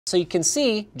So you can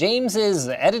see James is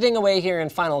editing away here in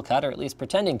Final Cut, or at least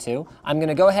pretending to. I'm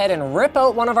gonna go ahead and rip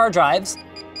out one of our drives.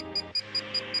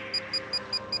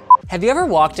 Have you ever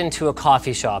walked into a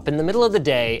coffee shop in the middle of the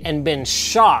day and been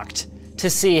shocked to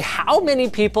see how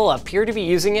many people appear to be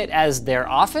using it as their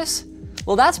office?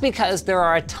 Well, that's because there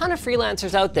are a ton of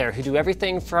freelancers out there who do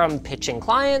everything from pitching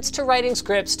clients to writing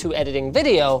scripts to editing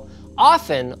video,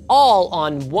 often all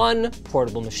on one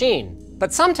portable machine.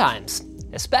 But sometimes,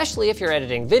 especially if you're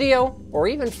editing video or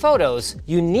even photos,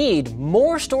 you need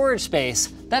more storage space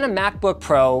than a MacBook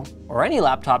Pro, or any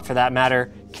laptop for that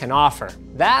matter, can offer.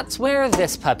 That's where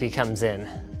this puppy comes in.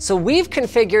 So we've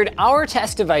configured our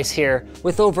test device here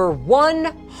with over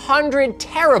 100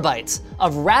 terabytes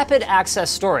of rapid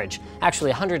access storage,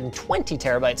 actually 120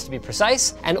 terabytes to be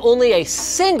precise, and only a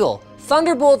single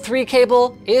Thunderbolt 3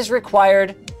 cable is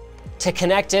required to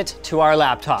connect it to our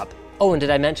laptop. Oh, and did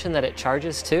I mention that it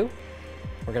charges too?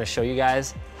 We're gonna show you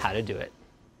guys how to do it.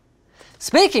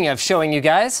 Speaking of showing you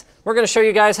guys, we're gonna show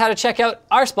you guys how to check out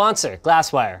our sponsor,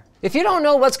 Glasswire. If you don't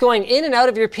know what's going in and out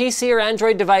of your PC or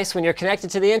Android device when you're connected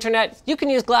to the internet, you can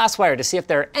use Glasswire to see if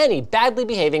there are any badly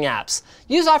behaving apps.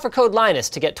 Use offer code Linus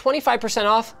to get 25%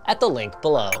 off at the link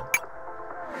below.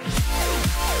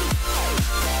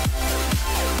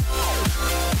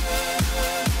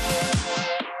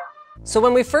 So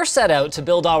when we first set out to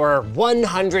build our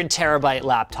 100 terabyte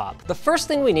laptop, the first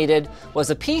thing we needed was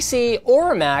a PC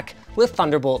or a Mac with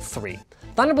Thunderbolt 3.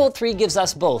 Thunderbolt 3 gives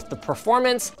us both the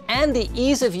performance and the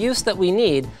ease of use that we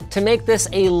need to make this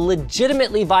a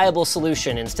legitimately viable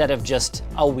solution instead of just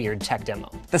a weird tech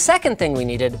demo. The second thing we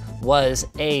needed was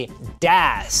a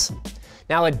DAS.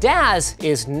 Now, a DAS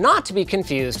is not to be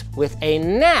confused with a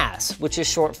NAS, which is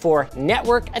short for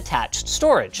Network Attached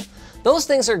Storage. Those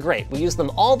things are great. We use them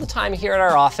all the time here at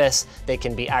our office. They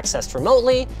can be accessed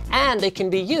remotely, and they can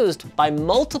be used by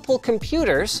multiple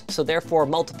computers, so therefore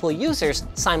multiple users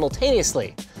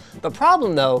simultaneously. The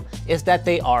problem, though, is that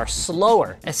they are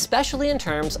slower, especially in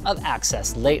terms of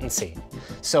access latency.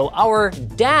 So our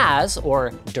DAS,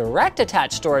 or Direct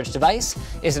Attached Storage Device,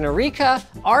 is an Areca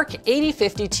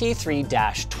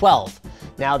T3-12.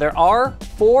 Now there are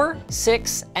 4,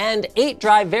 6, and 8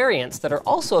 drive variants that are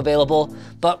also available,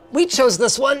 but we chose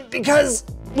this one because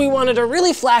we wanted a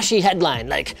really flashy headline,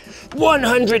 like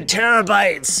 100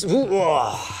 terabytes.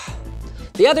 Ooh.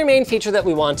 The other main feature that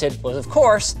we wanted was, of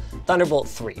course, Thunderbolt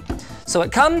 3. So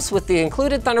it comes with the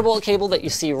included Thunderbolt cable that you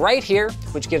see right here,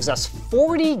 which gives us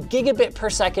 40 gigabit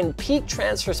per second peak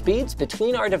transfer speeds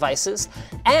between our devices,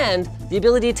 and the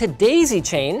ability to daisy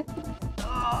chain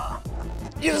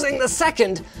using the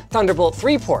second Thunderbolt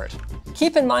 3 port.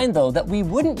 Keep in mind though that we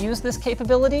wouldn't use this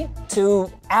capability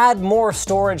to add more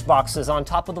storage boxes on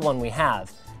top of the one we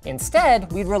have.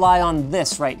 Instead, we'd rely on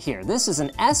this right here. This is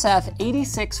an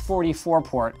SF8644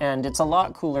 port, and it's a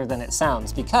lot cooler than it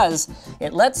sounds because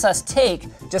it lets us take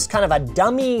just kind of a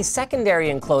dummy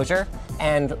secondary enclosure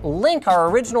and link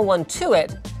our original one to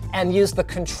it and use the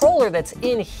controller that's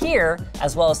in here,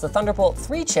 as well as the Thunderbolt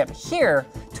 3 chip here,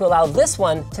 to allow this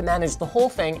one to manage the whole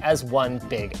thing as one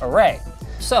big array.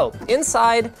 So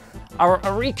inside our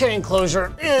Areca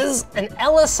enclosure is an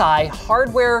LSI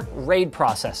hardware RAID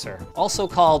processor, also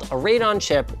called a RAID on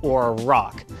chip or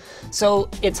ROC. So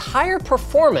it's higher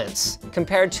performance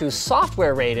compared to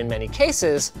software RAID in many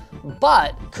cases,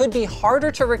 but could be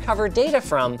harder to recover data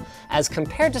from as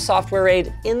compared to software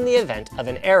RAID in the event of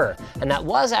an error. And that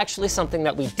was actually something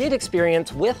that we did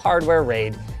experience with hardware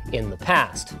RAID in the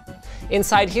past.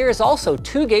 Inside here is also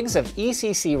 2 gigs of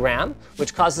ECC RAM,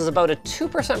 which causes about a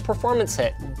 2% performance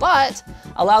hit, but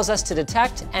allows us to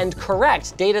detect and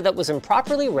correct data that was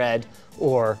improperly read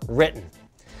or written.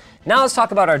 Now let's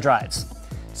talk about our drives.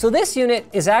 So this unit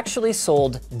is actually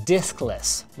sold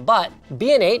diskless, but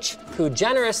B&H, who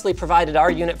generously provided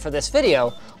our unit for this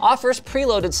video, offers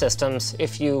preloaded systems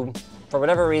if you, for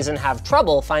whatever reason, have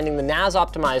trouble finding the NAS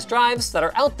optimized drives that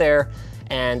are out there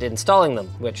and installing them,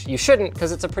 which you shouldn't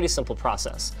because it's a pretty simple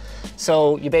process.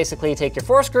 So you basically take your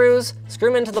 4 screws, screw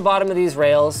them into the bottom of these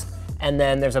rails, and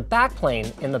then there's a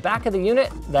backplane in the back of the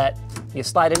unit that you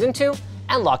slide it into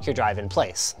and lock your drive in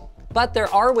place. But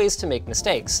there are ways to make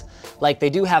mistakes. Like they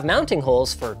do have mounting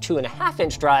holes for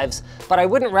 2.5-inch drives, but I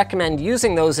wouldn't recommend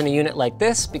using those in a unit like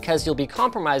this because you'll be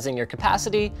compromising your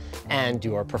capacity and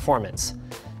your performance.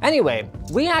 Anyway,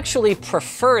 we actually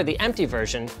prefer the empty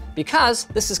version because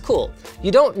this is cool.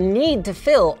 You don't need to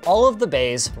fill all of the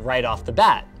bays right off the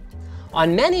bat.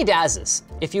 On many DASs,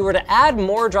 if you were to add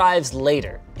more drives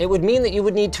later, it would mean that you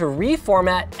would need to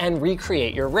reformat and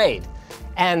recreate your RAID.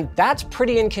 And that's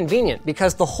pretty inconvenient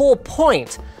because the whole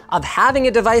point of having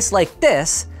a device like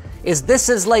this is this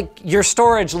is like your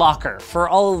storage locker for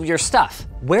all of your stuff.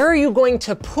 Where are you going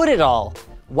to put it all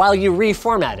while you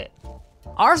reformat it?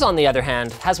 Ours, on the other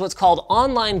hand, has what's called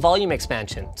online volume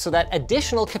expansion, so that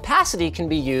additional capacity can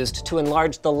be used to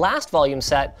enlarge the last volume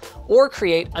set or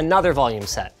create another volume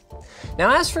set.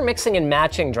 Now, as for mixing and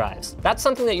matching drives, that's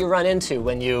something that you run into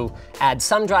when you add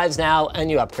some drives now and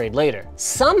you upgrade later.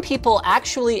 Some people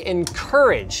actually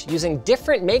encourage using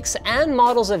different makes and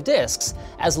models of disks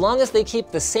as long as they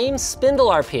keep the same spindle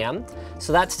RPM,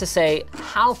 so that's to say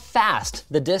how fast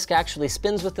the disk actually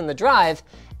spins within the drive,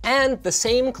 and the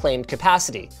same claimed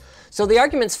capacity. So the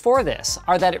arguments for this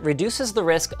are that it reduces the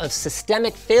risk of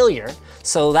systemic failure,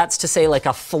 so that's to say like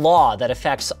a flaw that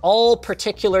affects all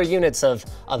particular units of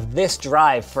this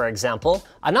drive, for example.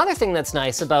 Another thing that's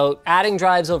nice about adding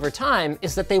drives over time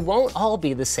is that they won't all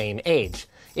be the same age.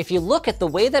 If you look at the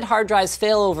way that hard drives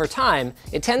fail over time,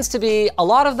 it tends to be a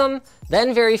lot of them,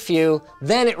 then very few,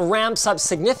 then it ramps up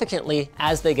significantly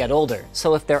as they get older.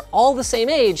 So if they're all the same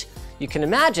age, you can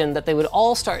imagine that they would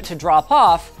all start to drop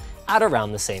off at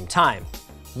around the same time.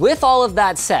 With all of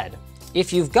that said,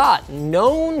 if you've got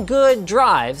known good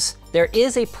drives, there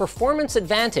is a performance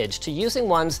advantage to using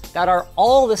ones that are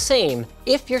all the same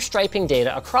if you're striping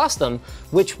data across them,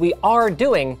 which we are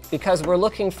doing because we're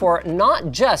looking for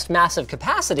not just massive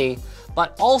capacity,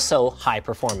 but also high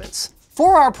performance.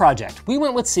 For our project, we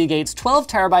went with Seagate's 12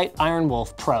 terabyte Iron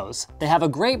Wolf Pros. They have a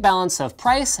great balance of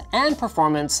price and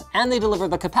performance, and they deliver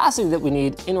the capacity that we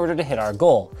need in order to hit our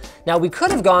goal. Now, we could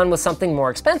have gone with something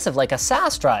more expensive like a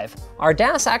SAS drive. Our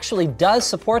DAS actually does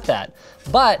support that,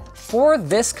 but for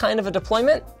this kind of a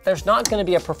deployment, there's not going to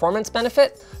be a performance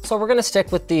benefit, so we're going to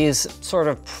stick with these sort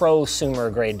of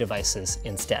prosumer grade devices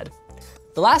instead.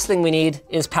 The last thing we need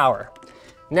is power.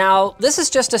 Now, this is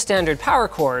just a standard power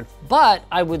cord, but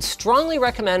I would strongly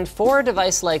recommend for a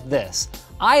device like this,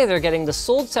 either getting the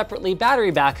sold separately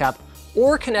battery backup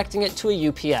or connecting it to a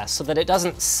UPS so that it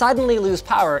doesn't suddenly lose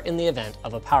power in the event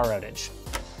of a power outage.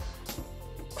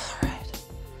 All right,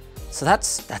 so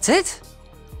that's it.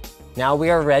 Now we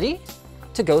are ready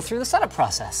to go through the setup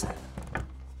process.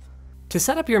 To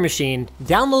set up your machine,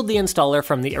 download the installer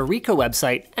from the Areca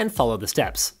website and follow the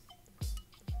steps.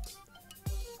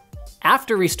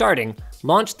 After restarting,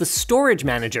 launch the Storage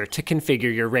Manager to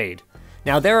configure your RAID.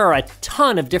 Now there are a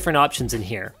ton of different options in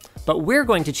here, but we're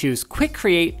going to choose Quick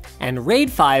Create and RAID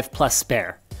 5 plus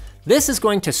Spare. This is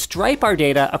going to stripe our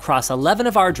data across 11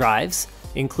 of our drives,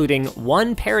 including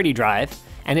one parity drive,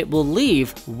 and it will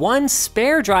leave one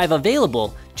spare drive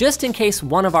available just in case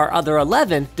one of our other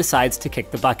 11 decides to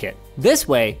kick the bucket. This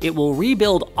way, it will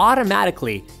rebuild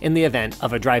automatically in the event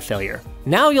of a drive failure.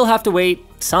 Now you'll have to wait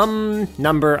some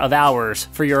number of hours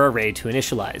for your array to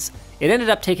initialize. It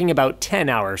ended up taking about 10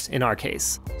 hours in our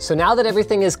case. So now that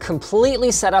everything is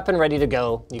completely set up and ready to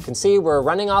go, you can see we're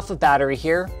running off of battery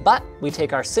here, but we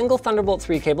take our single Thunderbolt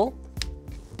 3 cable,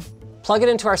 plug it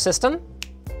into our system,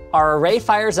 our array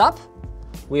fires up,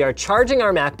 we are charging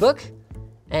our MacBook,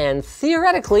 and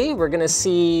theoretically, we're gonna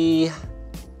see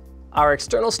our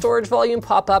external storage volume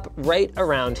pop up right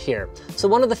around here. So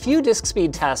one of the few disk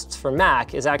speed tests for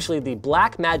Mac is actually the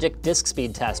Blackmagic disk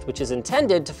speed test, which is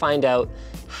intended to find out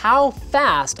how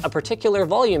fast a particular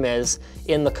volume is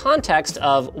in the context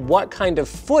of what kind of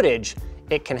footage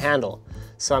it can handle.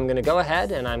 So I'm gonna go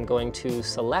ahead and I'm going to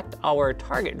select our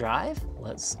target drive.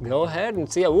 Let's go ahead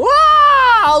and see it.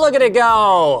 Wow, look at it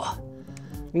go.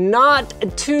 Not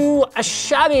too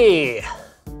shabby.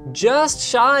 Just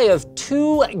shy of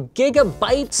 2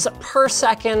 gigabytes per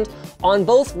second on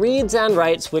both reads and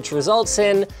writes, which results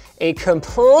in a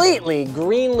completely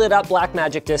green lit up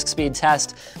Blackmagic disk speed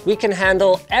test. We can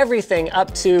handle everything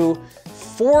up to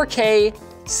 4K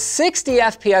 60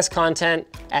 FPS content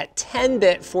at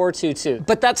 10-bit 422.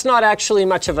 But that's not actually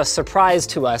much of a surprise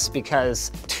to us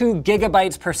because 2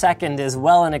 gigabytes per second is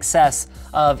well in excess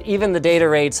of even the data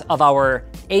rates of our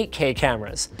 8K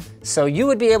cameras. So you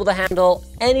would be able to handle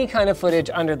any kind of footage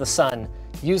under the sun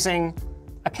using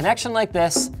a connection like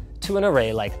this to an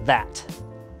array like that.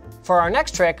 For our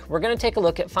next trick, we're gonna take a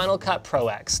look at Final Cut Pro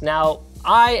X. Now,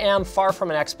 I am far from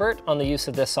an expert on the use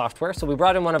of this software, so we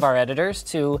brought in one of our editors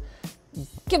to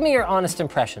give me your honest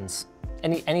impressions.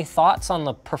 Any thoughts on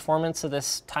the performance of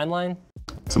this timeline?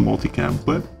 It's a multicam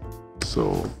clip,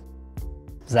 so.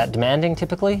 Is that demanding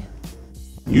typically?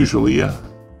 Usually, yeah.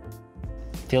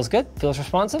 Feels good? Feels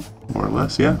responsive? More or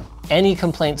less, yeah. Any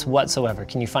complaints whatsoever?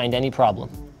 Can you find any problem?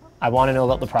 I want to know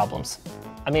about the problems.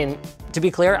 I mean, to be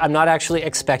clear, I'm not actually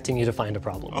expecting you to find a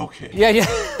problem. Okay. Yeah.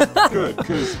 Good,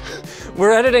 because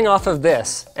we're editing off of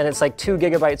this, and it's like 2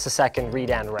 gigabytes a second read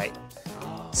and write.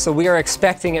 So we are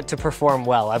expecting it to perform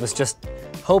well. I was just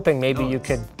hoping maybe you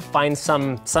could find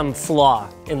some flaw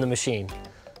in the machine.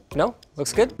 No?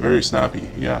 Looks good? Very snappy,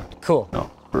 yeah. Cool. No,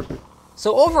 perfect.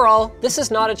 So overall, this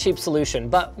is not a cheap solution,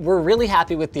 but we're really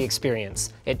happy with the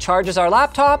experience. It charges our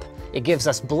laptop, it gives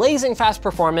us blazing fast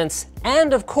performance,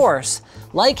 and of course,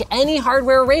 like any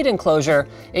hardware RAID enclosure,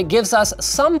 it gives us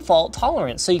some fault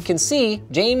tolerance. So you can see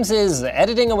James is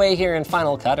editing away here in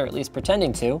Final Cut, or at least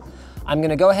pretending to. I'm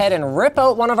gonna go ahead and rip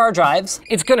out one of our drives.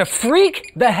 It's gonna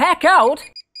freak the heck out,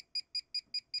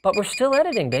 but we're still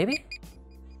editing, baby.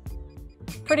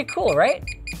 Pretty cool, right?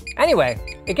 Anyway,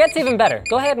 it gets even better.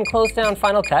 Go ahead and close down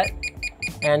Final Cut.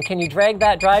 And can you drag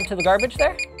that drive to the garbage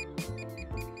there?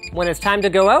 When it's time to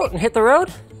go out and hit the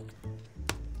road,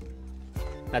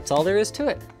 that's all there is to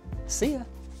it. See ya.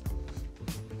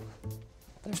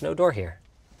 There's no door here.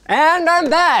 And I'm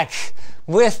back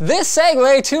with this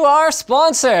segue to our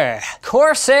sponsor,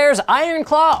 Corsair's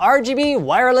Ironclaw RGB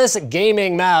wireless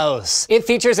gaming mouse. It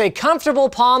features a comfortable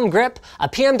palm grip, a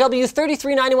PMW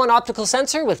 3391 optical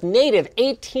sensor with native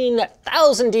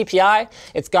 18,000 DPI.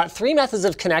 It's got 3 methods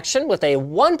of connection with a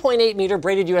 1.8 meter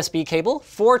braided USB cable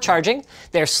for charging.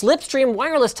 There's slipstream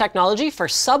wireless technology for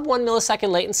sub 1 millisecond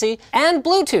latency, and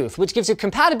Bluetooth, which gives you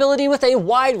compatibility with a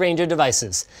wide range of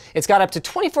devices. It's got up to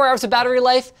 24 hours of battery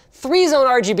life, 3-zone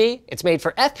RGB, it's made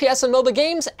for FPS and MOBA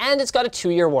games, and it's got a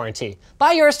 2-year warranty.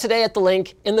 Buy yours today at the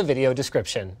link in the video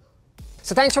description.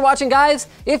 So thanks for watching, guys.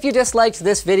 If you disliked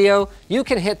this video, you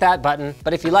can hit that button,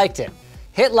 but if you liked it,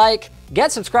 hit like,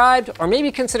 get subscribed, or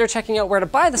maybe consider checking out where to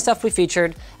buy the stuff we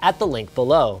featured at the link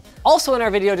below. Also in our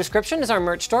video description is our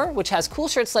merch store, which has cool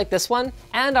shirts like this one,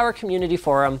 and our community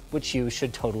forum, which you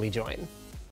should totally join.